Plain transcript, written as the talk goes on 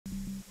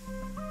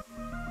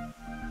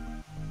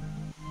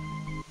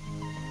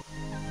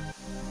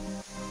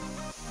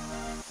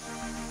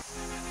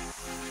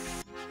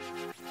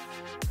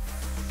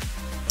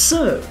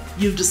So,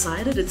 you've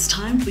decided it's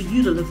time for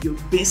you to live your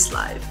best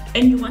life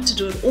and you want to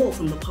do it all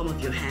from the palm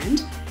of your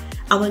hand?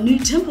 Our new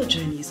Tempo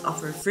Journeys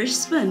offer a fresh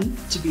spin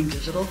to being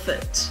digital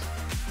fit.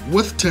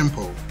 With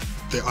Tempo,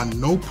 there are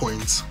no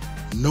points,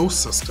 no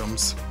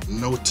systems,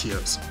 no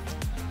tiers.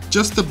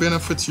 Just the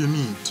benefits you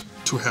need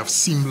to have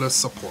seamless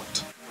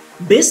support.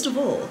 Best of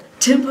all,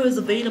 Tempo is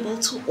available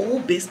to all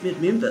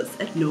BestMed members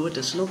at no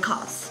additional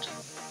cost.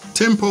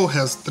 Tempo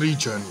has 3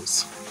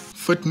 journeys: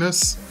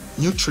 fitness,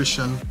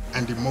 nutrition,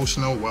 and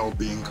emotional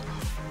well-being,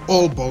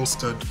 all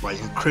bolstered by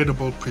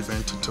incredible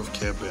preventative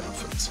care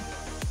benefits.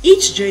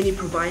 Each journey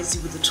provides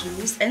you with the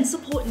tools and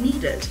support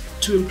needed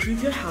to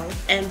improve your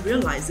health and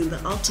realizing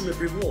the ultimate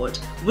reward,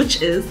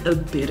 which is a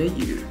better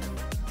you.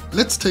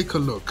 Let's take a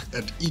look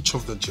at each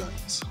of the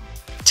journeys.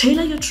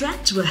 Tailor your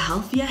track to a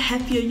healthier,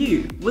 happier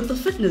you with the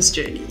fitness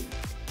journey.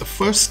 The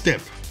first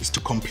step is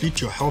to complete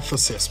your health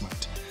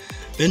assessment.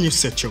 Then you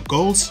set your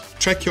goals,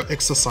 track your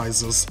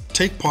exercises,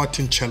 take part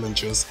in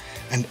challenges,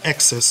 and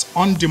access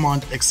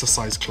on-demand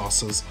exercise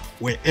classes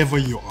wherever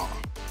you are.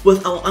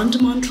 With our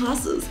on-demand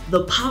classes,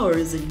 the power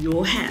is in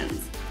your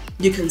hands.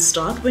 You can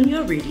start when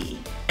you're ready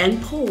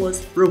and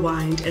pause,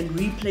 rewind, and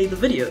replay the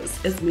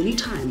videos as many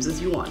times as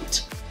you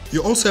want.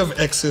 You also have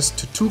access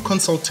to 2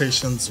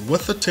 consultations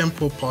with the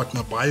Tempo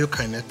partner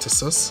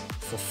Biokineticis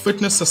for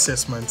fitness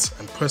assessments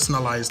and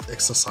personalized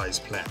exercise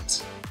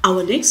plans.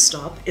 Our next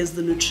stop is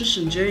the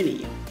nutrition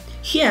journey.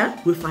 Here,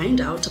 we find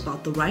out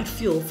about the right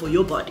fuel for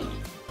your body.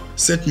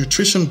 Set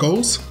nutrition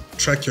goals,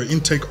 track your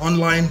intake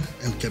online,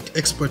 and get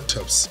expert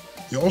tips.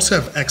 You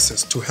also have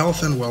access to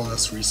health and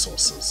wellness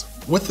resources.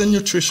 With the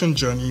nutrition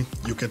journey,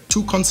 you get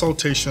 2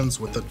 consultations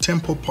with a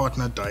Tempo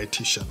partner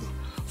dietitian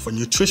for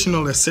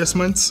nutritional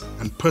assessments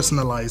and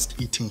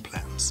personalized eating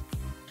plans.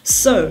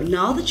 So,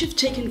 now that you've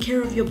taken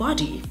care of your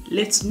body,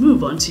 let's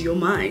move on to your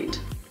mind.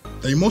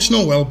 The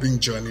emotional well-being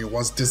journey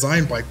was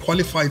designed by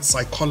qualified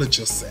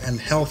psychologists and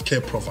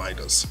healthcare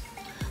providers.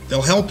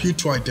 They'll help you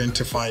to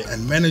identify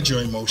and manage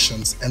your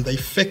emotions and the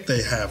effect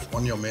they have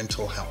on your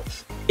mental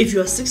health. If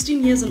you are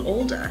 16 years and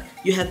older,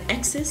 you have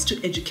access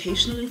to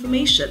educational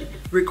information,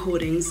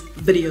 recordings,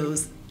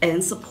 videos,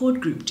 and support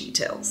group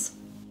details.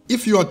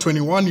 If you are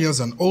 21 years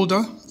and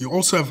older, you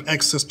also have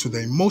access to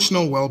the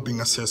emotional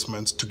well-being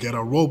assessments to get a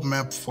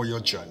roadmap for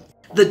your journey.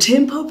 The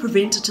Tempo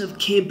preventative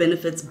care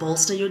benefits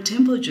bolster your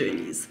Tempo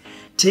journeys.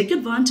 Take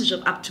advantage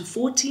of up to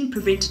 14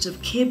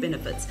 preventative care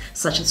benefits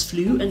such as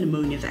flu and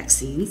pneumonia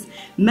vaccines,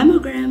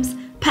 mammograms,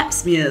 pap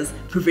smears,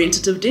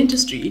 preventative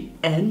dentistry,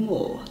 and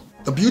more.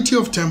 The beauty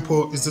of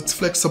Tempo is its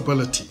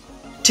flexibility.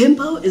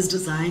 Tempo is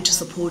designed to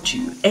support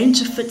you and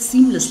to fit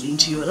seamlessly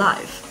into your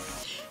life.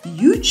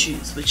 You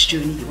choose which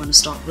journey you want to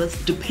start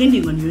with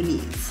depending on your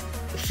needs.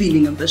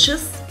 Feeling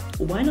ambitious?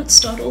 Why not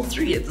start all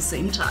 3 at the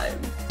same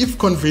time? If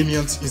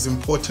convenience is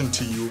important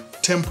to you,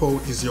 Tempo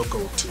is your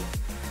go-to.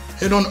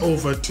 Head on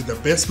over to the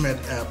BestMed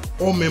app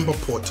or member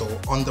portal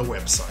on the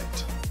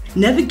website.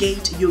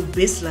 Navigate your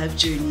best life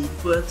journey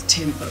with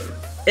Tempo.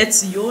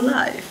 It's your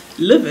life.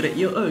 Live it at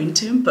your own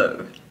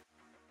tempo.